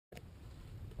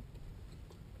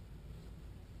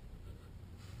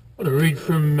I want to read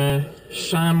from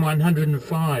Psalm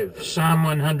 105. Psalm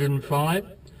 105.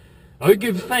 O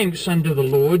give thanks unto the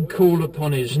Lord, call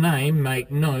upon his name, make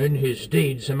known his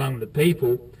deeds among the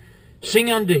people.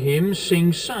 Sing unto him,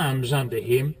 sing psalms unto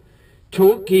him.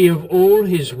 Talk ye of all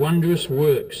his wondrous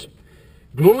works.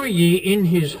 Glory ye in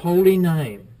his holy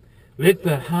name. Let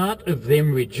the heart of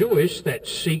them rejoice that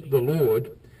seek the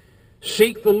Lord.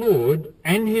 Seek the Lord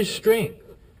and his strength.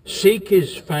 Seek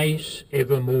his face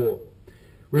evermore.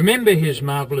 Remember his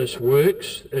marvellous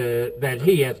works that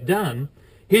he hath done,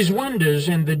 his wonders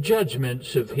and the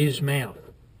judgments of his mouth.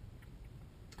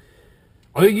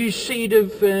 O ye seed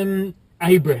of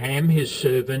Abraham his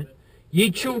servant,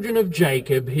 ye children of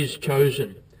Jacob his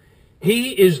chosen.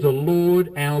 He is the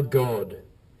Lord our God.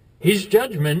 His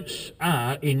judgments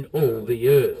are in all the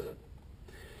earth.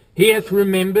 He hath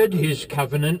remembered his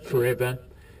covenant forever,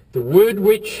 the word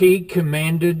which he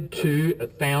commanded to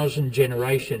 1,000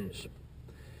 generations,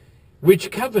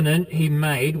 which covenant he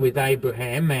made with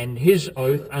Abraham, and his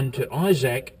oath unto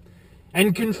Isaac,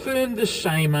 and confirmed the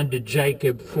same unto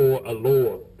Jacob for a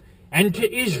law, and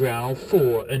to Israel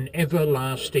for an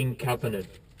everlasting covenant.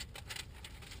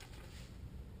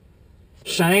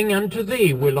 Saying, unto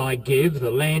thee will I give the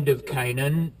land of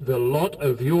Canaan, the lot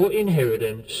of your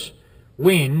inheritance,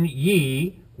 when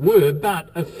ye were but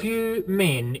a few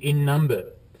men in number,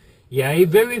 yea,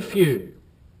 very few,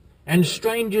 and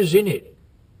strangers in it,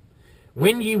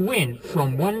 when ye went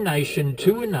from one nation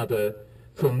to another,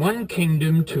 from one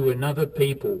kingdom to another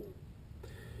people.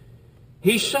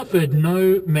 He suffered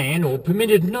no man, or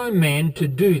permitted no man to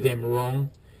do them wrong.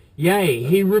 Yea,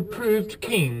 he reproved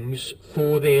kings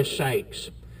for their sakes,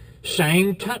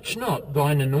 saying, touch not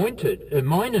mine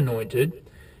anointed,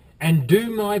 and do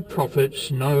my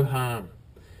prophets no harm.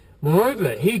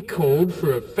 Moreover, he called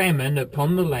for a famine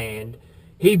upon the land.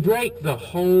 He brake the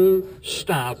whole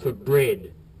staff of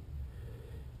bread.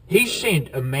 He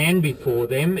sent a man before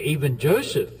them, even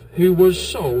Joseph, who was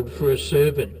sold for a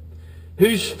servant,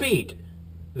 whose feet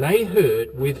they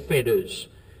hurt with fetters.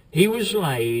 He was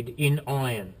laid in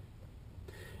iron,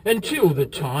 until the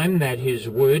time that his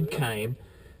word came.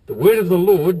 The word of the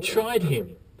Lord tried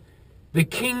him. The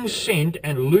king sent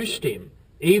and loosed him,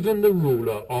 even the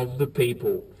ruler of the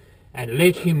people, and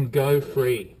let him go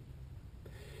free.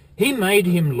 He made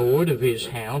him lord of his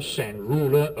house and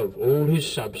ruler of all his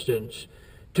substance,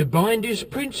 to bind his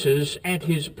princes at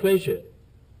his pleasure,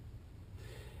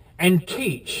 and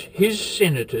teach his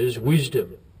senators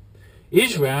wisdom.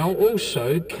 Israel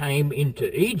also came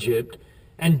into Egypt,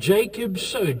 and Jacob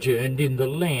sojourned in the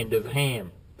land of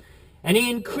Ham. And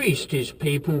he increased his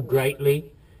people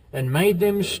greatly, and made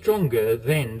them stronger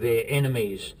than their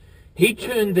enemies. He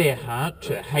turned their heart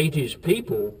to hate his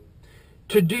people,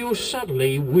 to deal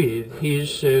subtly with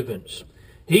his servants.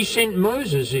 He sent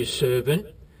Moses his servant,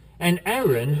 and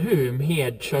Aaron whom he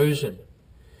had chosen.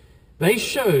 They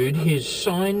showed his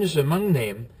signs among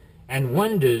them, and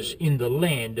wonders in the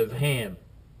land of Ham.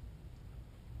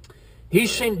 He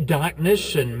sent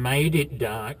darkness and made it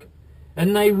dark,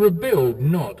 and they rebelled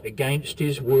not against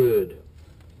his word.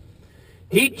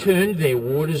 He turned their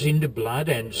waters into blood,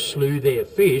 and slew their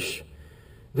fish.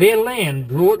 Their land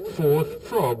brought forth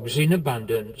frogs in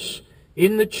abundance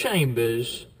in the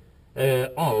chambers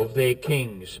of their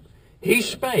kings. He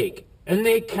spake, and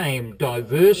there came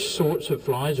diverse sorts of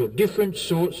flies, or different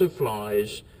sorts of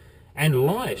flies, and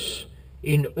lice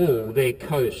in all their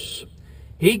coasts.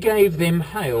 He gave them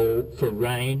hail for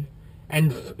rain,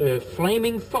 and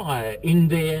flaming fire in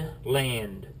their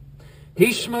land.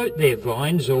 He smote their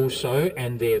vines also,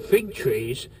 and their fig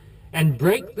trees, and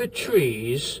brake the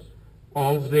trees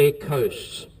of their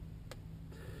coasts.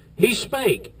 He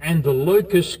spake, and the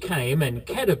locusts came, and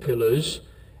caterpillars,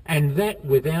 and that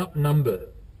without number,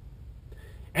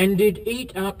 and did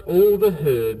eat up all the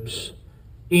herbs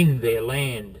in their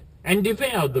land, and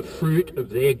devoured the fruit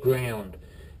of their ground.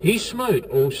 He smote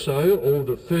also all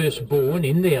the firstborn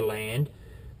in their land,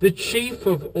 the chief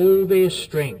of all their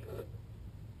strength.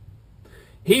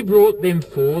 He brought them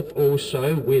forth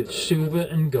also with silver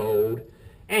and gold,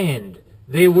 and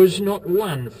there was not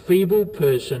one feeble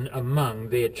person among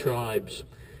their tribes.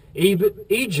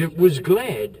 Egypt was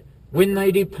glad when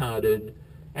they departed,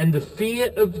 and the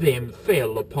fear of them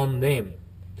fell upon them.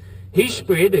 He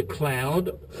spread a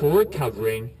cloud for a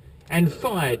covering, and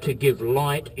fire to give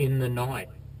light in the night.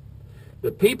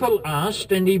 The people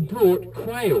asked, and he brought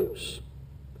quails,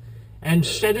 and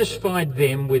satisfied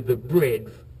them with the bread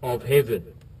of heaven.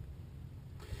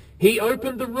 He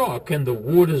opened the rock, and the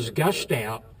waters gushed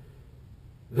out.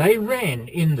 They ran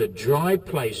in the dry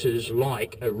places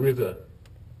like a river.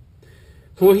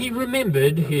 For he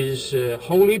remembered his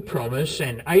holy promise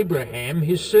and Abraham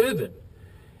his servant.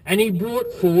 And he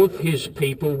brought forth his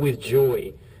people with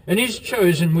joy, and his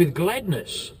chosen with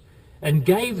gladness, and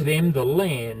gave them the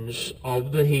lands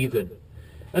of the heathen.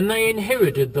 And they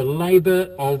inherited the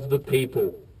labour of the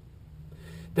people,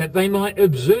 that they might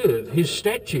observe his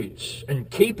statutes and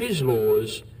keep his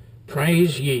laws.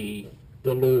 Praise ye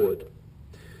the Lord.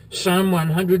 Psalm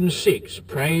 106,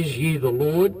 praise ye the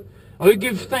Lord. O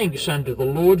give thanks unto the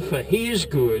Lord, for he is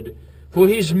good, for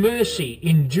his mercy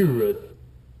endureth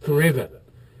forever.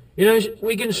 You know,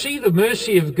 we can see the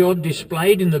mercy of God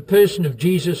displayed in the person of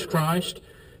Jesus Christ,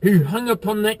 who hung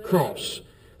upon that cross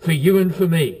for you and for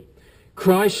me.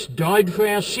 Christ died for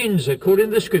our sins according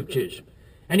to the Scriptures,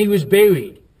 and he was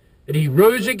buried, and he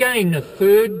rose again the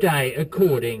third day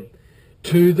according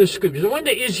to the Scriptures. I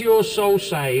wonder, is your soul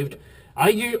saved?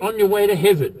 Are you on your way to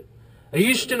heaven? Are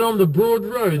you still on the broad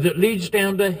road that leads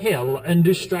down to hell and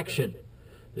destruction?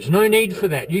 There's no need for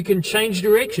that. You can change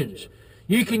directions.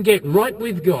 You can get right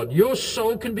with God. Your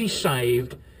soul can be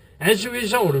saved as a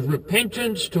result of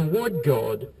repentance toward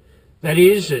God. That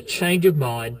is, a change of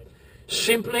mind.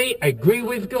 Simply agree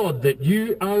with God that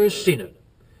you are a sinner,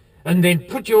 and then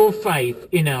put your faith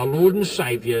in our Lord and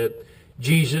Saviour,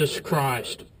 Jesus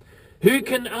Christ. Who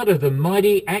can utter the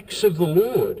mighty acts of the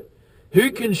Lord? Who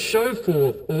can show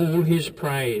forth all his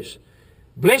praise?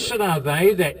 Blessed are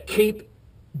they that keep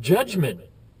judgment,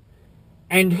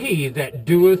 and he that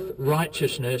doeth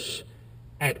righteousness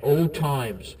at all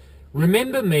times.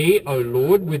 Remember me, O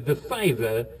Lord, with the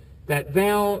favour that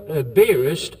thou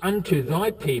bearest unto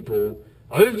thy people.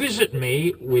 O visit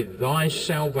me with thy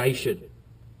salvation,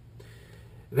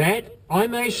 that I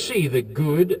may see the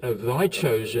good of thy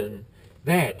chosen,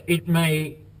 that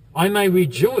I may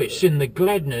rejoice in the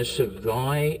gladness of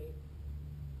thy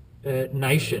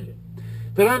nation,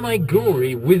 that I may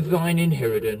glory with thine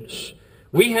inheritance.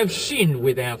 We have sinned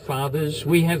with our fathers,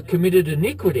 we have committed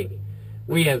iniquity,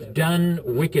 we have done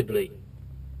wickedly.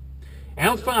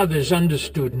 Our fathers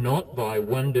understood not thy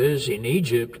wonders in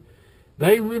Egypt.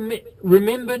 They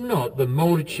remember not the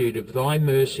multitude of thy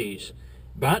mercies,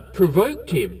 but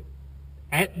provoked him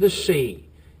at the sea,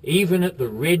 even at the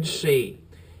Red Sea.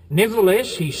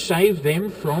 Nevertheless, he saved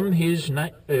them from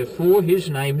for his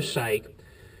name's sake,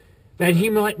 that he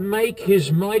might make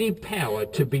his mighty power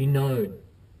to be known.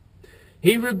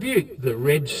 He rebuked the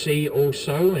Red Sea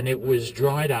also, and it was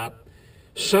dried up.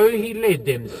 So he led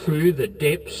them through the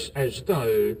depths as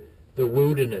though the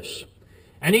wilderness.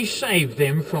 And he saved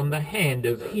them from the hand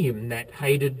of him that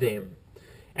hated them,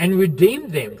 and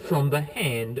redeemed them from the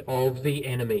hand of the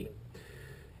enemy.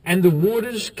 And the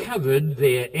waters covered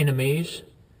their enemies.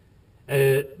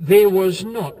 There was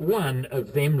not one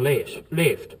of them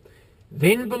left.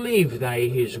 Then believed they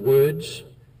his words,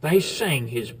 they sang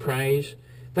his praise.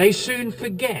 They soon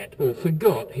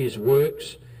forgot his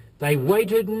works. They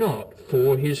waited not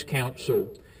for his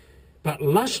counsel, but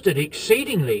lusted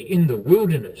exceedingly in the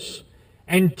wilderness,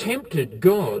 and tempted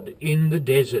God in the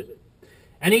desert.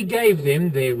 And he gave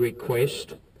them their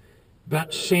request,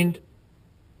 but sent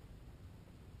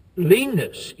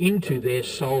leanness into their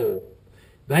soul.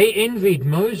 They envied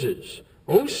Moses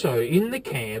also in the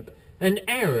camp, and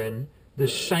Aaron the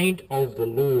saint of the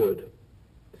Lord.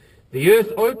 The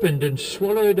earth opened and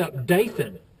swallowed up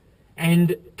Dathan,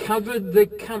 and covered the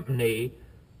company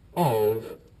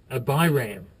of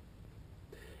Abiram.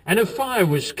 And a fire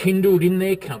was kindled in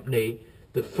their company.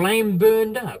 The flame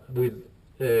burned up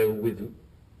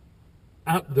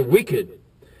up the wicked.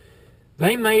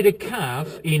 They made a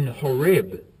calf in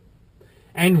Horeb,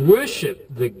 and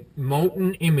worshipped the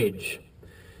molten image.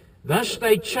 Thus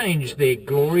they changed their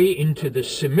glory into the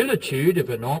similitude of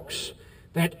an ox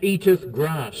that eateth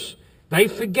grass. They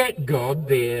forget God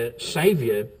their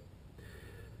Saviour,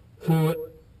 for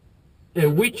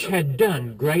which had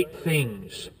done great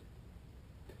things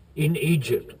in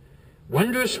Egypt,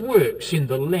 wondrous works in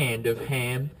the land of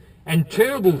Ham, and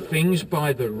terrible things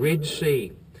by the Red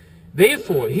Sea.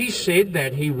 Therefore he said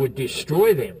that he would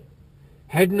destroy them,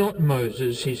 had not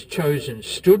Moses his chosen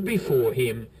stood before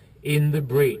him in the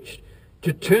breach,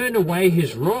 to turn away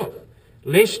his wrath,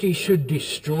 lest he should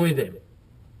destroy them.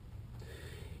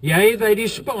 Yea, they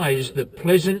despised the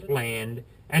pleasant land,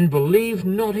 and believed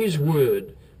not his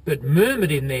word, but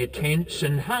murmured in their tents,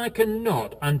 and hearkened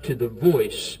not unto the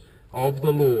voice of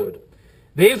the Lord.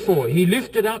 Therefore he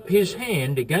lifted up his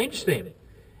hand against them,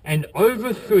 and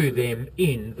overthrew them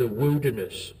in the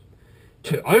wilderness,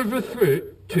 to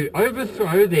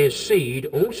overthrow their seed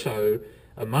also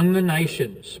among the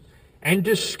nations, and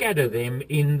to scatter them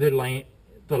in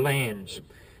the lands.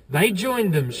 They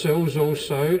joined themselves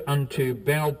also unto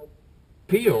Baal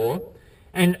Peor,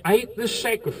 and ate the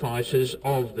sacrifices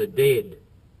of the dead.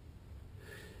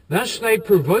 Thus they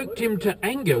provoked him to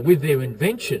anger with their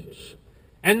inventions,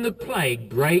 and the plague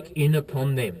brake in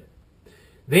upon them.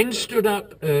 Then stood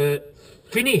up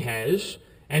Phinehas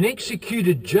and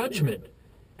executed judgment,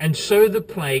 and so the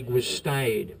plague was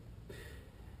stayed.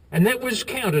 And that was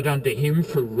counted unto him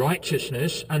for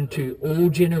righteousness unto all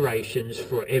generations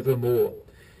for evermore.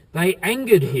 They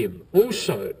angered him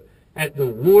also at the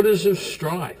waters of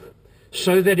strife,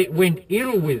 so that it went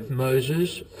ill with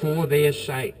Moses for their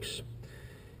sakes,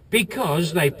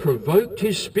 because they provoked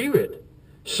his spirit,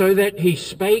 so that he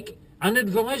spake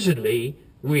unadvisedly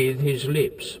with his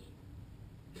lips.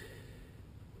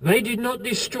 They did not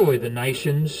destroy the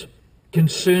nations,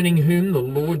 concerning whom the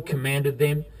Lord commanded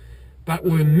them, but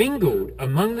were mingled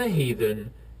among the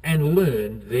heathen, and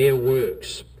learned their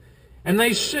works. And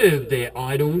they served their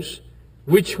idols,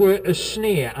 which were a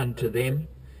snare unto them.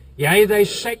 Yea, they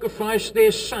sacrificed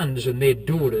their sons and their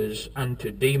daughters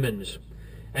unto demons,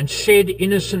 and shed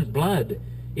innocent blood,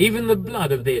 even the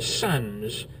blood of their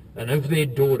sons and of their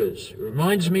daughters. It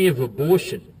reminds me of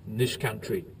abortion in this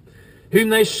country, whom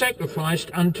they sacrificed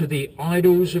unto the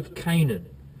idols of Canaan.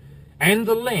 And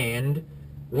the land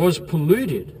was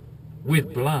polluted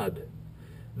with blood.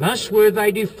 Thus were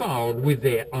they defiled with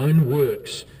their own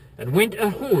works, and went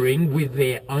a-whoring with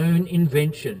their own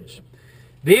inventions.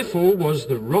 Therefore was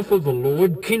the wrath of the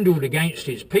Lord kindled against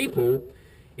his people,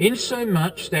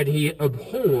 insomuch that he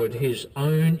abhorred his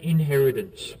own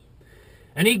inheritance.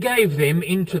 And he gave them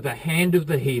into the hand of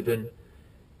the heathen,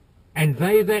 and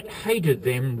they that hated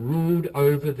them ruled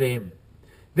over them.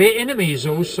 Their enemies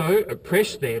also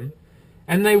oppressed them,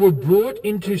 and they were brought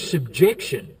into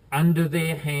subjection under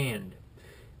their hand.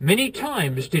 Many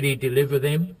times did he deliver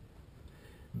them,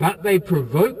 but they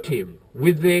provoked him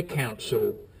with their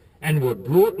counsel, and were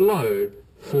brought low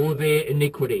for their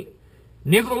iniquity.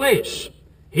 Nevertheless,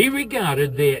 he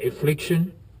regarded their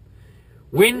affliction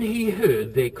when he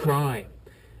heard their cry,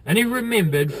 and he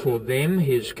remembered for them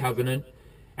his covenant,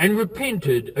 and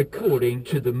repented according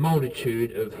to the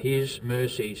multitude of his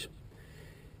mercies.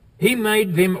 He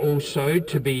made them also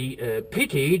to be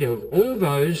pitied of all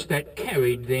those that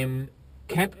carried them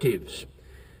captives.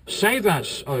 Save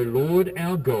us, O Lord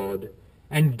our God,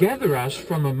 and gather us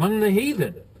from among the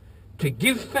heathen, to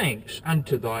give thanks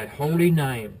unto thy holy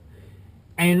name,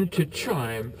 and to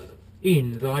triumph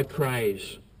in thy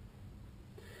praise.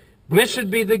 Blessed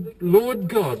be the Lord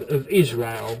God of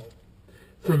Israel,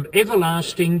 from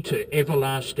everlasting to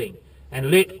everlasting. And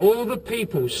let all the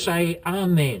people say,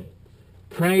 Amen.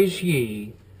 Praise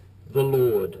ye the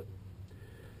Lord.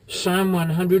 Psalm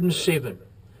 107.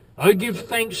 O give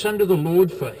thanks unto the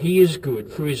Lord, for he is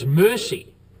good, for his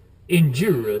mercy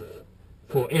endureth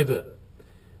for ever.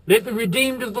 Let the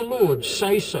redeemed of the Lord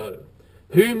say so,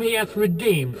 whom he hath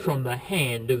redeemed from the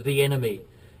hand of the enemy,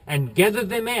 and gathered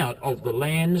them out of the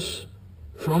lands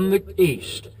from the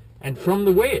east, and from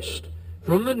the west,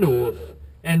 from the north,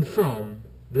 and from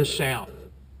the south.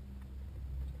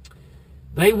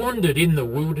 They wandered in the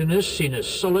wilderness in a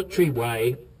solitary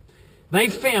way. They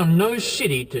found no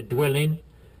city to dwell in.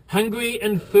 Hungry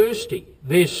and thirsty,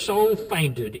 their soul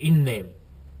fainted in them.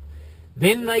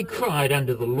 Then they cried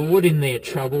unto the Lord in their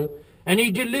trouble, and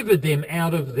he delivered them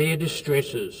out of their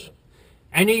distresses.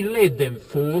 And he led them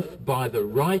forth by the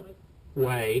right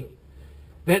way,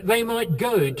 that they might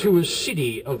go to a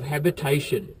city of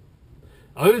habitation.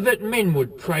 O that men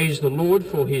would praise the Lord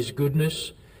for his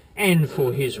goodness, and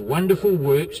for his wonderful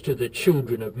works to the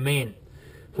children of men.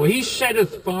 For he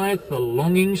satisfieth the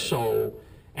longing soul,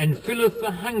 and filleth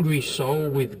the hungry soul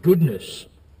with goodness.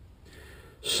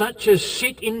 Such as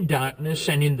sit in darkness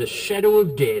and in the shadow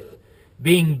of death,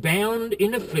 being bound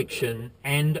in affliction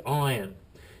and iron,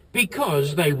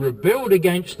 because they rebelled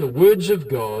against the words of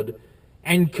God,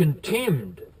 and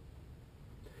contemned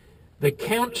the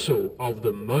counsel of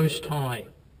the Most High.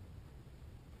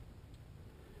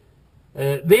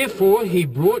 Therefore he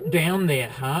brought down their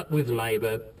heart with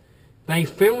labour. They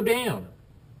fell down,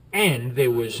 and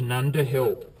there was none to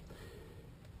help.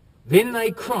 Then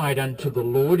they cried unto the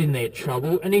Lord in their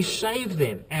trouble, and he saved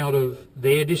them out of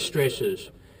their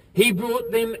distresses. He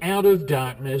brought them out of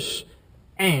darkness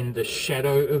and the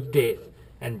shadow of death,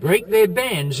 and brake their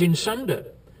bands in sunder.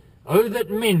 O that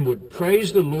men would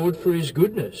praise the Lord for his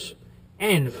goodness,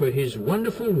 and for his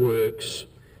wonderful works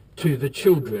to the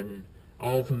children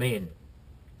of men.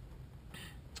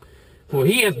 For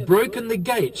he hath broken the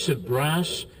gates of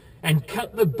brass, and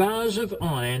cut the bars of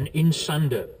iron in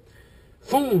sunder.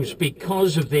 Fools,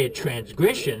 because of their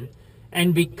transgression,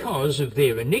 and because of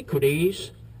their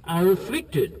iniquities, are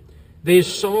afflicted. Their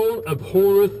soul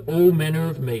abhorreth all manner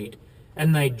of meat,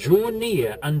 and they draw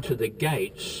near unto the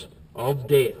gates of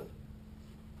death.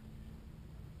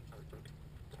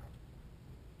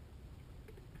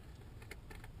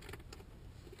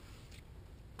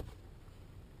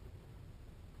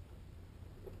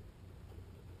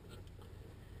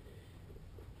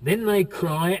 Then they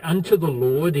cry unto the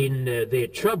Lord in their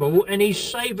trouble, and he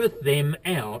saveth them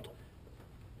out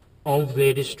of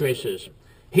their distresses.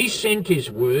 He sent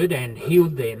his word and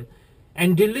healed them,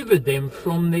 and delivered them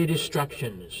from their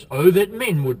destructions. Oh, that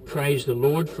men would praise the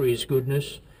Lord for his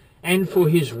goodness, and for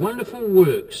his wonderful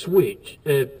works,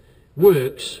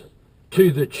 works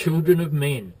to the children of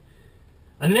men.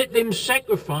 And let them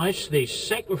sacrifice these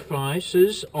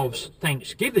sacrifices of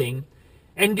thanksgiving,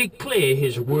 and declare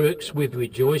his works with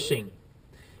rejoicing.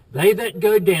 They that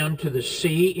go down to the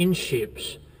sea in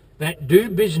ships, that do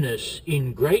business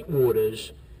in great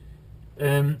waters,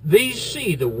 these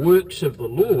see the works of the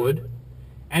Lord,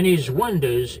 and his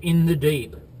wonders in the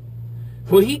deep.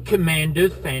 For he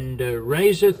commandeth and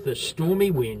raiseth the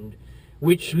stormy wind,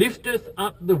 which lifteth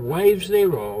up the waves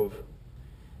thereof.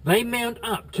 They mount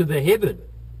up to the heaven,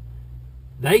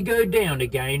 they go down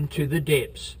again to the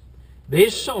depths. Their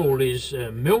soul is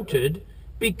melted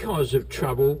because of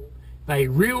trouble. They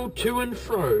reel to and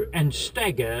fro and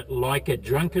stagger like a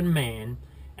drunken man,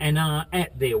 and are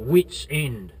at their wits'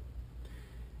 end.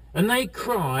 And they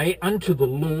cry unto the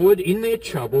Lord in their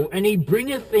trouble, and he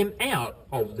bringeth them out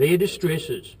of their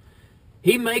distresses.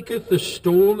 He maketh the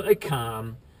storm a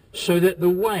calm, so that the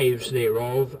waves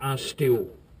thereof are still.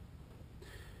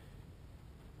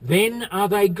 Then are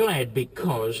they glad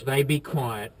because they be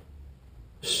quiet.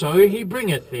 So he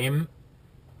bringeth them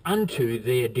unto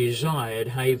their desired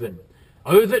haven.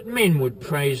 Oh, that men would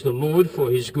praise the Lord for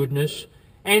his goodness,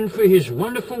 and for his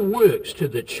wonderful works to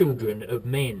the children of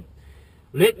men.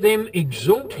 Let them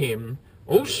exalt him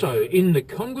also in the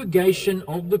congregation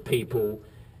of the people,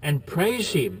 and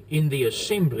praise him in the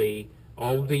assembly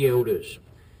of the elders.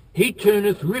 He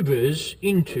turneth rivers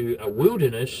into a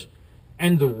wilderness,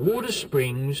 and the water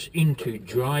springs into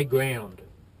dry ground.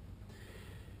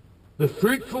 The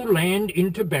fruitful land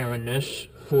into barrenness,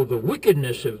 for the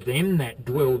wickedness of them that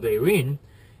dwell therein.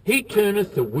 He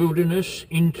turneth the wilderness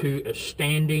into a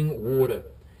standing water,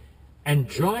 and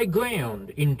dry ground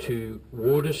into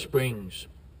water springs.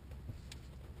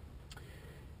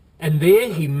 And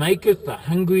there he maketh the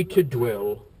hungry to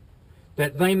dwell,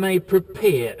 that they may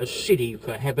prepare a city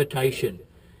for habitation,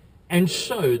 and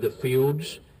sow the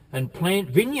fields, and plant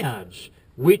vineyards,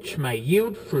 which may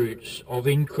yield fruits of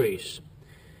increase.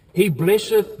 He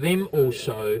blesseth them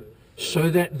also, so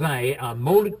that they are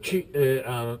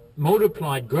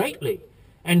multiplied greatly,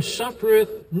 and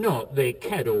suffereth not their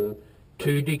cattle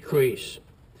to decrease.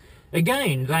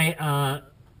 Again, they are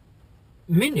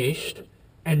minished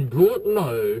and brought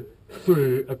low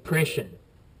through oppression,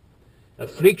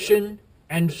 affliction,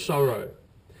 and sorrow.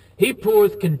 He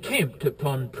poureth contempt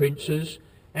upon princes,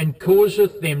 and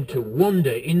causeth them to wander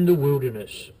in the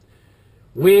wilderness,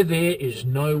 where there is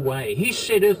no way.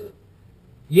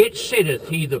 Yet setteth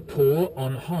he the poor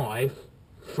on high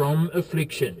from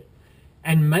affliction,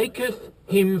 and maketh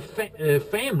him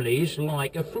families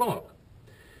like a flock.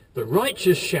 The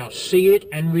righteous shall see it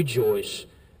and rejoice,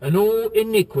 and all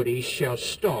iniquity shall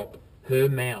stop her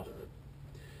mouth.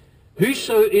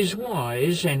 Whoso is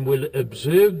wise and will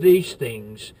observe these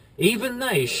things, even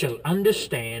they shall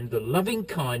understand the loving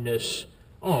kindness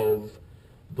of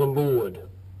the Lord.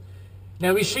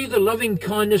 Now we see the loving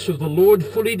kindness of the Lord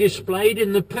fully displayed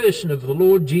in the person of the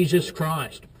Lord Jesus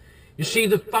Christ. You see,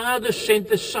 the Father sent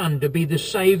the Son to be the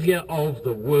Saviour of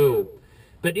the world.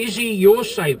 But is he your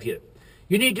Saviour?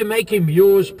 You need to make him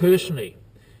yours personally.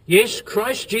 Yes,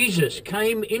 Christ Jesus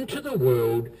came into the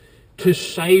world to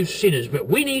save sinners, but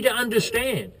we need to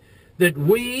understand that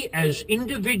we as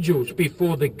individuals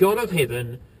before the God of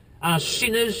heaven are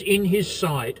sinners in his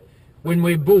sight when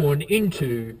we're born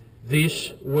into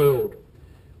this world.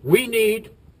 We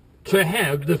need to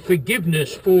have the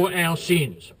forgiveness for our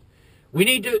sins. We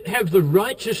need to have the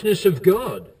righteousness of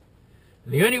God.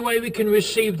 And the only way we can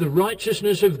receive the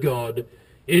righteousness of God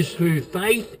is through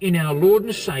faith in our Lord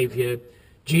and Saviour,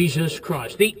 Jesus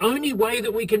Christ. The only way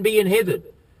that we can be in heaven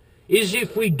is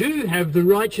if we do have the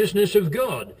righteousness of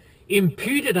God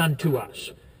imputed unto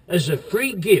us as a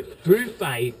free gift through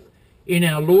faith in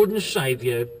our Lord and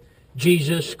Saviour,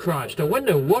 Jesus Christ. I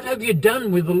wonder, what have you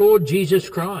done with the Lord Jesus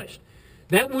Christ?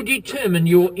 That will determine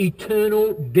your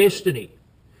eternal destiny.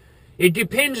 It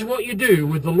depends what you do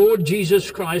with the Lord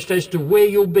Jesus Christ as to where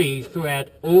you'll be throughout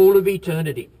all of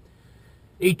eternity.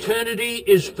 Eternity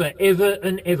is forever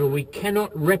and ever. We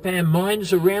cannot wrap our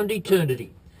minds around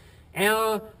eternity.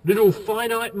 Our little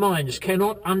finite minds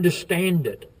cannot understand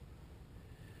it.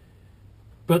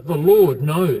 But the Lord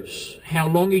knows how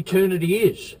long eternity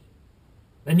is.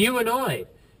 And you and I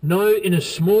know in a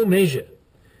small measure.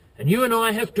 And you and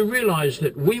I have to realize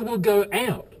that we will go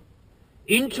out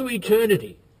into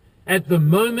eternity. At the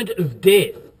moment of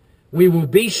death, we will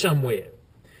be somewhere.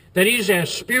 That is, our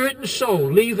spirit and soul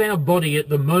leave our body at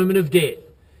the moment of death.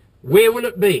 Where will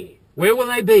it be? Where will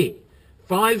they be?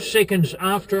 5 seconds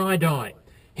after I die.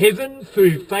 Heaven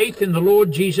through faith in the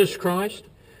Lord Jesus Christ,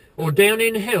 or down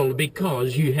in hell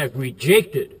because you have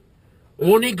rejected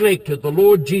or neglected the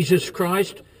Lord Jesus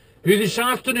Christ, who this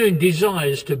afternoon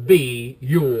desires to be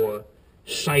your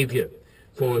Saviour.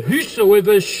 For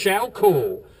whosoever shall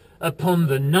call upon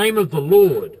the name of the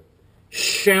Lord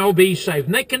shall be saved.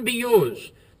 And that can be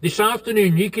yours. This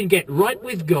afternoon you can get right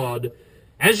with God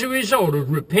as a result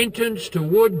of repentance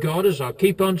toward God, as I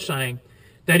keep on saying.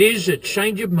 That is a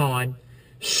change of mind.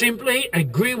 Simply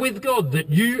agree with God that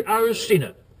you are a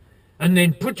sinner, and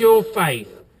then put your faith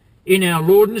in our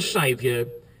Lord and Saviour,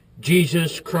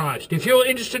 Jesus Christ. If you're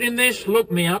interested in this,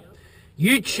 look me up,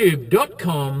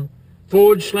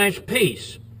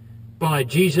 youtube.com/peace by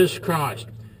Jesus Christ.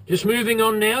 Just moving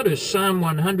on now to Psalm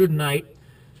 108.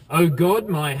 O God,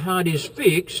 my heart is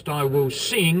fixed, I will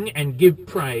sing and give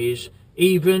praise,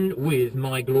 even with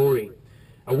my glory.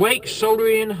 Awake,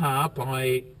 psaltery and harp,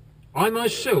 I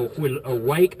myself will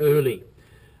awake early.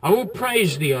 I will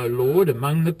praise thee, O Lord,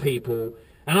 among the people,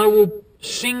 and I will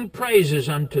sing praises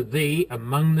unto thee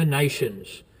among the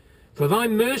nations. For thy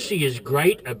mercy is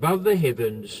great above the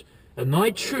heavens, and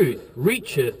thy truth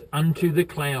reacheth unto the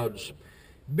clouds.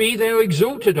 Be thou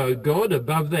exalted, O God,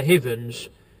 above the heavens,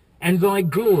 and thy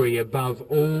glory above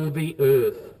all the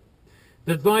earth.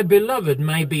 That thy beloved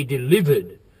may be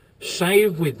delivered,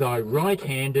 save with thy right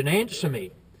hand, and answer me.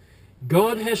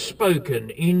 God has spoken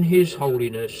in his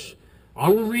holiness. I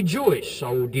will rejoice,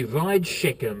 I will divide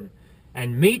Shechem,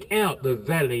 and mete out the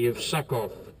valley of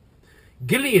Succoth.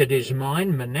 Gilead is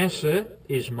mine, Manasseh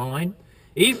is mine.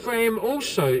 Ephraim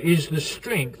also is the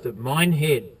strength of mine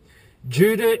head.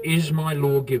 Judah is my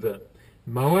lawgiver.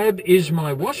 Moab is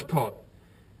my washpot.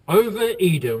 Over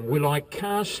Edom will I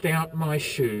cast out my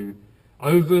shoe.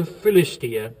 Over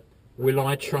Philistia will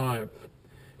I triumph.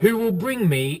 Who will bring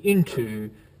me into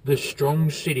the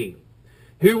strong city?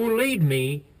 Who will lead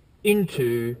me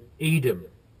into Edom?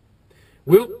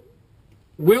 Wilt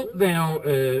not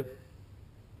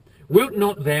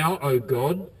thou, O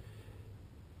God,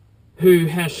 who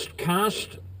hast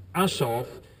cast us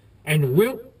off, and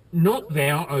wilt not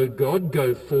thou, O God,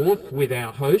 go forth with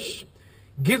our hosts?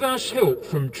 Give us help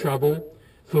from trouble,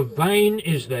 for vain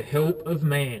is the help of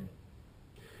man.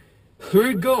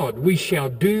 Through God we shall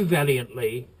do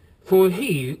valiantly, for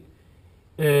he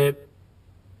it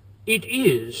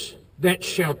is that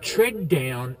shall tread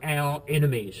down our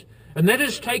enemies. And that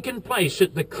has taken place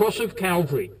at the cross of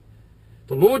Calvary.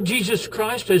 The Lord Jesus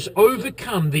Christ has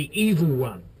overcome the evil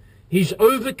one. He's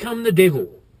overcome the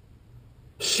devil.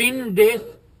 Sin, death,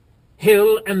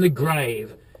 hell, and the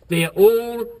grave. They have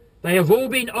all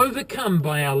been overcome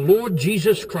by our Lord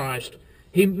Jesus Christ.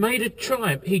 He made a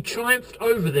triumph. He triumphed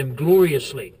over them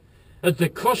gloriously at the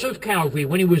cross of Calvary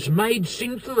when he was made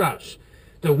sin for us,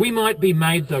 that we might be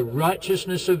made the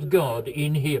righteousness of God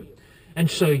in him. And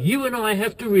so you and I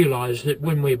have to realize that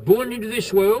when we're born into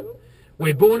this world,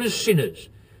 we're born as sinners.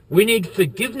 We need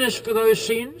forgiveness for those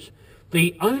sins.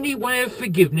 The only way of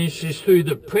forgiveness is through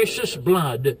the precious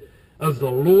blood of the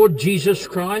Lord Jesus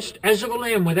Christ, as of a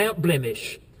lamb without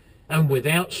blemish and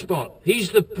without spot.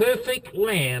 He's the perfect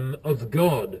Lamb of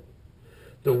God,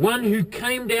 the one who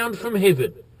came down from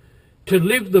heaven to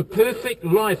live the perfect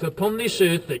life upon this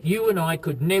earth that you and I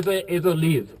could never ever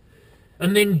live,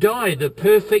 and then die the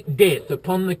perfect death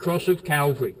upon the cross of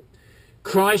Calvary.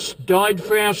 Christ died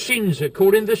for our sins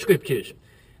according to the Scriptures,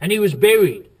 and he was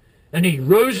buried, and he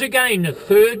rose again the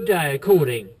third day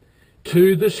according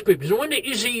to the Scriptures. I wonder,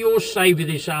 is he your Saviour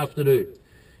this afternoon?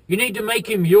 You need to make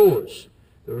him yours.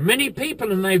 There are many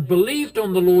people, and they've believed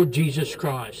on the Lord Jesus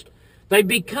Christ. They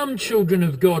become children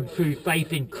of God through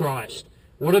faith in Christ.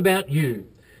 What about you?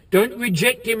 Don't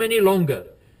reject him any longer.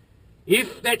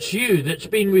 If that's you that's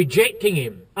been rejecting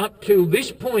him up till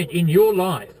this point in your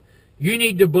life, you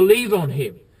need to believe on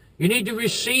him. You need to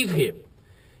receive him.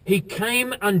 He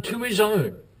came unto his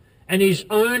own, and his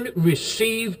own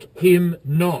received him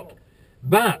not.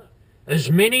 But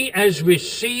as many as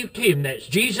received him, that's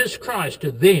Jesus Christ,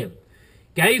 to them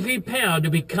gave he power to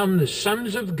become the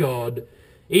sons of God,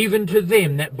 even to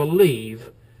them that believe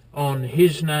on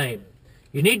his name.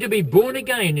 You need to be born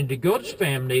again into God's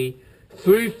family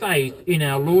through faith in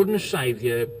our Lord and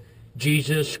Saviour,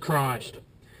 Jesus Christ.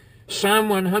 Psalm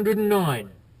 109.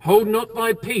 Hold not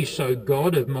thy peace, O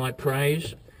God of my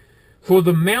praise, for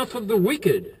the mouth of the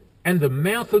wicked and the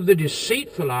mouth of the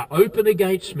deceitful are open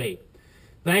against me.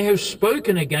 They have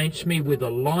spoken against me with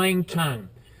a lying tongue.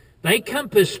 They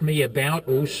compassed me about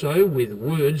also with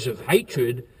words of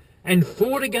hatred, and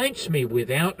fought against me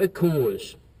without a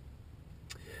cause.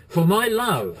 For my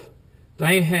love,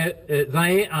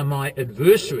 they are my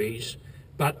adversaries,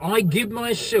 but I give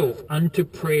myself unto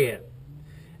prayer.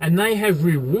 And they have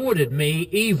rewarded me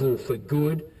evil for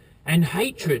good, and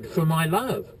hatred for my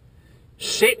love.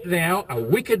 Set thou a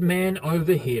wicked man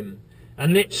over him,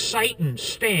 and let Satan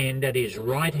stand at his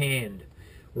right hand.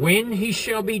 When he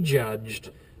shall be judged,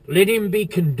 let him be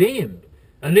condemned,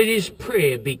 and let his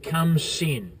prayer become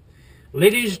sin.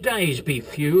 Let his days be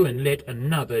few, and let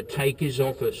another take his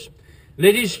office.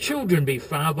 Let his children be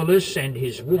fatherless, and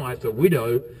his wife a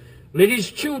widow. Let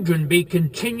his children be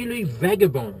continually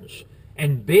vagabonds,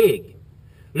 and beg.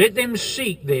 Let them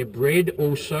seek their bread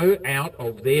also out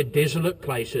of their desolate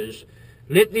places.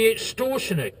 Let the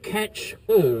extortioner catch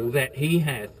all that he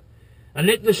hath, and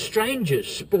let the stranger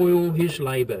spoil his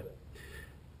labour.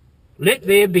 Let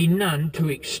there be none to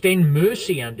extend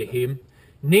mercy unto him,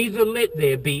 neither let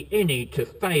there be any to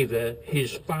favour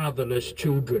his fatherless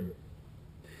children.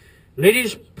 Let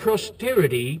his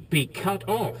posterity be cut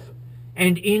off,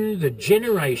 and in the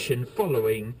generation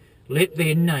following let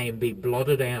their name be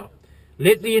blotted out.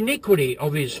 Let the iniquity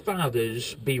of his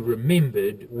fathers be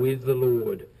remembered with the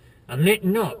Lord, and let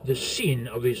not the sin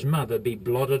of his mother be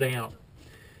blotted out.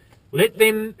 Let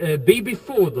them be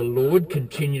before the Lord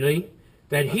continually,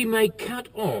 that he may cut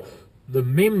off the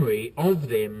memory of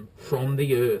them from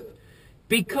the earth,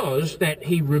 because that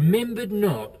he remembered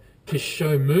not to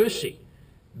show mercy,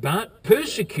 but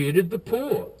persecuted the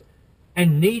poor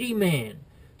and needy man,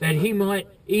 that he might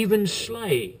even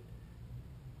slay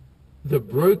the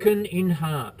broken in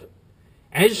heart.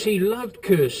 As he loved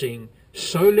cursing,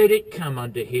 so let it come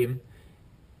unto him.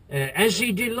 As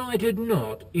he delighted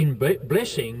not in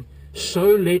blessing, so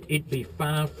let it be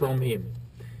far from him.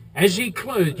 As he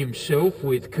clothed himself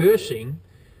with cursing,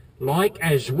 like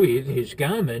as with his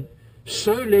garment,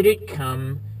 so let it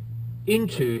come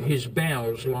into his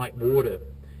bowels like water,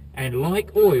 and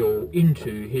like oil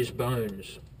into his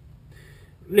bones.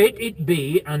 Let it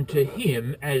be unto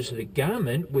him as the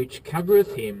garment which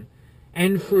covereth him,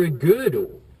 and for a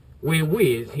girdle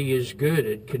wherewith he is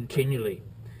girded continually.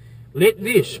 Let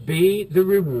this be the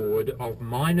reward of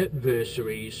mine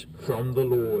adversaries from the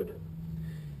Lord,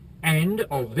 and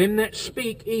of them that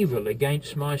speak evil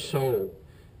against my soul.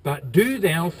 But do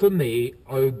thou for me,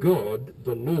 O God,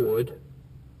 the Lord,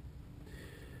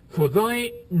 for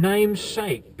thy name's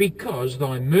sake, because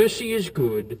thy mercy is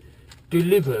good,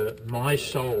 deliver my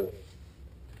soul.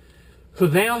 For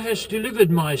thou hast delivered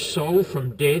my soul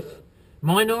from death,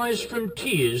 mine eyes from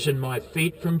tears, and my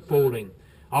feet from falling.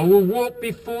 I will walk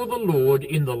before the Lord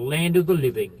in the land of the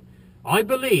living. I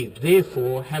believed,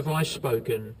 therefore have I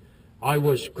spoken. I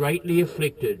was greatly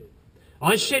afflicted.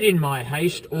 I said in my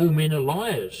haste, all men are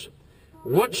liars.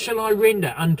 What shall I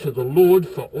render unto the Lord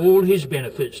for all his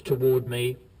benefits toward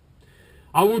me?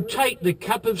 I will take the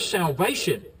cup of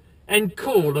salvation and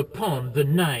call upon the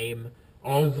name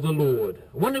of the Lord.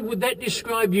 I wonder, would that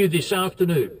describe you this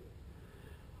afternoon?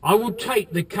 I will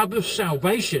take the cup of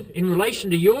salvation in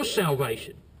relation to your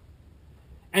salvation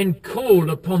and call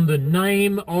upon the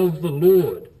name of the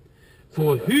Lord.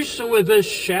 For whosoever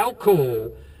shall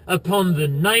call upon the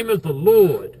name of the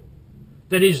Lord,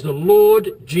 that is the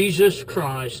Lord Jesus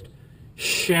Christ,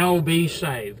 shall be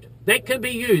saved. That can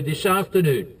be you this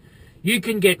afternoon. You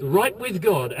can get right with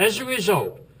God as a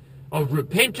result of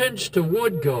repentance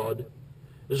toward God.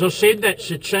 As I said, that's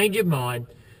a change of mind.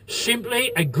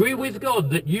 Simply agree with God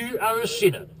that you are a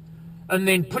sinner, and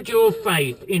then put your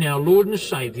faith in our Lord and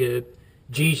Saviour,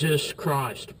 Jesus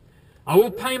Christ. I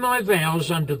will pay my vows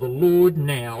unto the Lord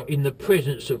now in the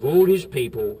presence of all his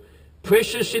people.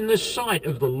 Precious in the sight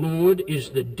of the Lord is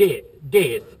the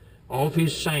death of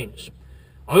his saints.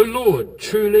 O Lord,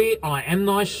 truly I am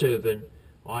thy servant,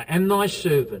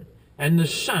 and the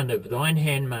son of thine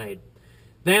handmaid.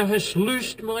 Thou hast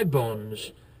loosed my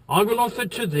bonds. I will offer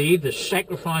to thee the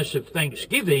sacrifice of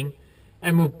thanksgiving,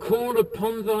 and will call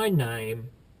upon thy name.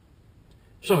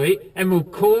 And will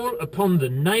call upon the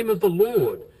name of the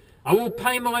Lord. I will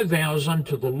pay my vows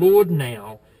unto the Lord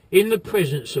now, in the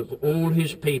presence of all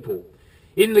his people.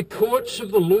 In the courts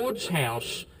of the Lord's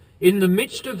house, in the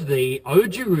midst of thee, O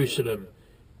Jerusalem,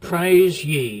 praise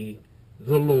ye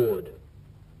the Lord.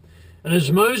 And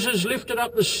as Moses lifted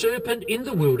up the serpent in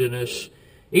the wilderness,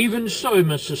 even so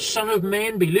must the Son of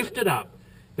Man be lifted up,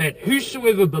 that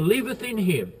whosoever believeth in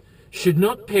him should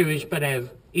not perish but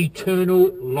have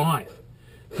eternal life.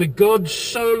 For God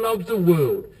so loved the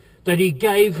world that he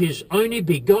gave his only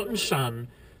begotten Son,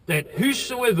 that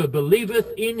whosoever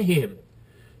believeth in him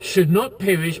should not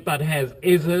perish but have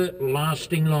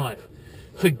everlasting life.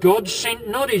 For God sent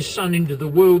not his Son into the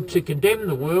world to condemn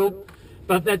the world,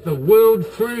 but that the world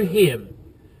through him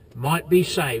might be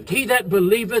saved. He that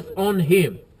believeth on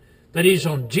him, that is,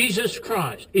 on Jesus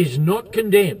Christ, is not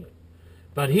condemned,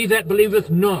 but he that believeth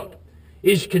not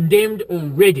is condemned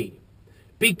already,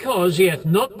 because he hath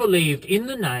not believed in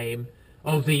the name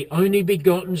of the only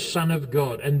begotten Son of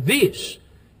God. And this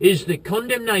is the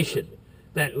condemnation,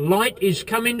 that light is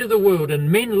come into the world,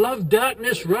 and men love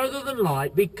darkness rather than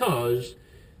light, because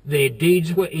their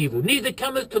deeds were evil. Neither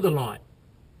cometh to the light,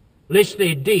 lest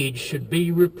their deeds should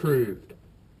be reproved.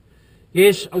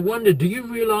 Yes, I wonder, do you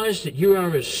realize that you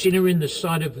are a sinner in the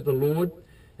sight of the Lord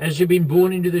as you've been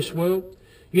born into this world?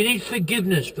 You need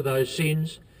forgiveness for those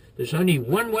sins. There's only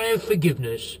one way of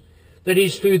forgiveness, that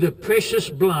is through the precious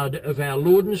blood of our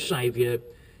Lord and Saviour,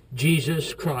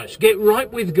 Jesus Christ. Get right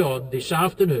with God this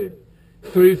afternoon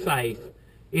through faith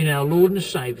in our Lord and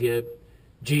Saviour,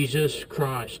 Jesus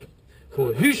Christ.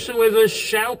 For whosoever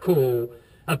shall call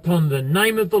upon the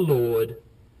name of the Lord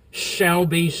shall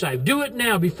be saved. Do it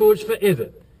now before it's forever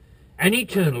and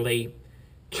eternally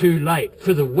too late.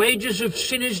 For the wages of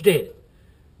sin is death,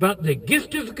 but the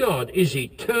gift of God is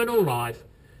eternal life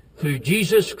through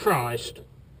Jesus Christ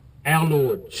our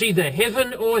Lord. It's either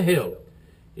heaven or hell.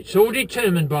 It's all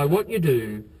determined by what you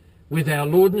do with our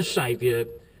Lord and Saviour,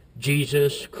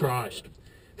 Jesus Christ.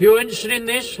 If you're interested in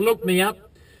this, look me up,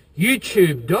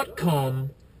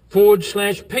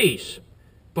 youtube.com/peace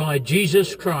by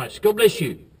Jesus Christ. God bless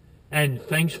you, and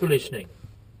thanks for listening.